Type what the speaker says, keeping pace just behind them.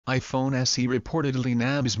iPhone SE reportedly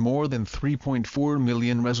nabs more than 3.4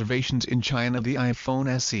 million reservations in China. The iPhone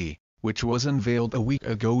SE, which was unveiled a week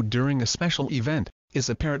ago during a special event, is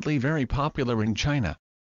apparently very popular in China.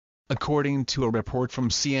 According to a report from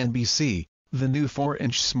CNBC, the new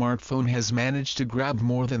 4-inch smartphone has managed to grab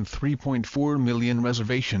more than 3.4 million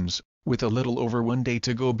reservations, with a little over 1 day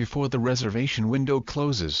to go before the reservation window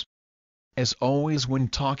closes. As always when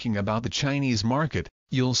talking about the Chinese market,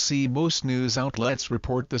 you'll see most news outlets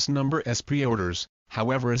report this number as pre-orders.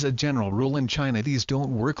 However, as a general rule in China these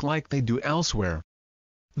don't work like they do elsewhere.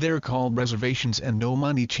 They're called reservations and no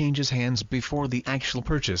money changes hands before the actual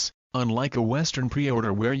purchase, unlike a Western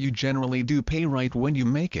pre-order where you generally do pay right when you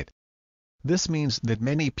make it. This means that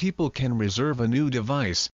many people can reserve a new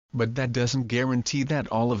device, but that doesn't guarantee that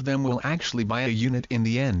all of them will actually buy a unit in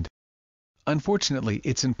the end. Unfortunately,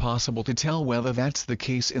 it's impossible to tell whether that's the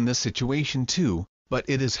case in this situation too, but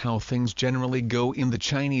it is how things generally go in the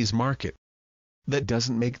Chinese market. That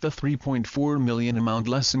doesn't make the 3.4 million amount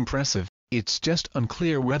less impressive, it's just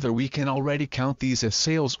unclear whether we can already count these as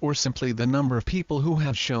sales or simply the number of people who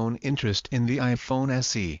have shown interest in the iPhone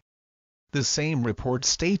SE. The same report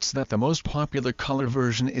states that the most popular color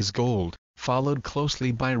version is gold, followed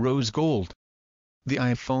closely by rose gold. The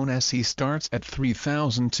iPhone SE starts at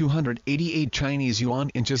 3,288 Chinese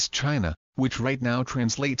yuan in just China, which right now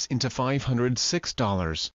translates into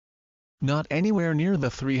 $506. Not anywhere near the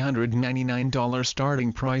 $399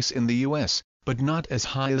 starting price in the US, but not as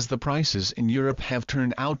high as the prices in Europe have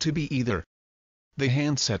turned out to be either. The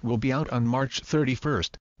handset will be out on March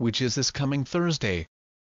 31st, which is this coming Thursday.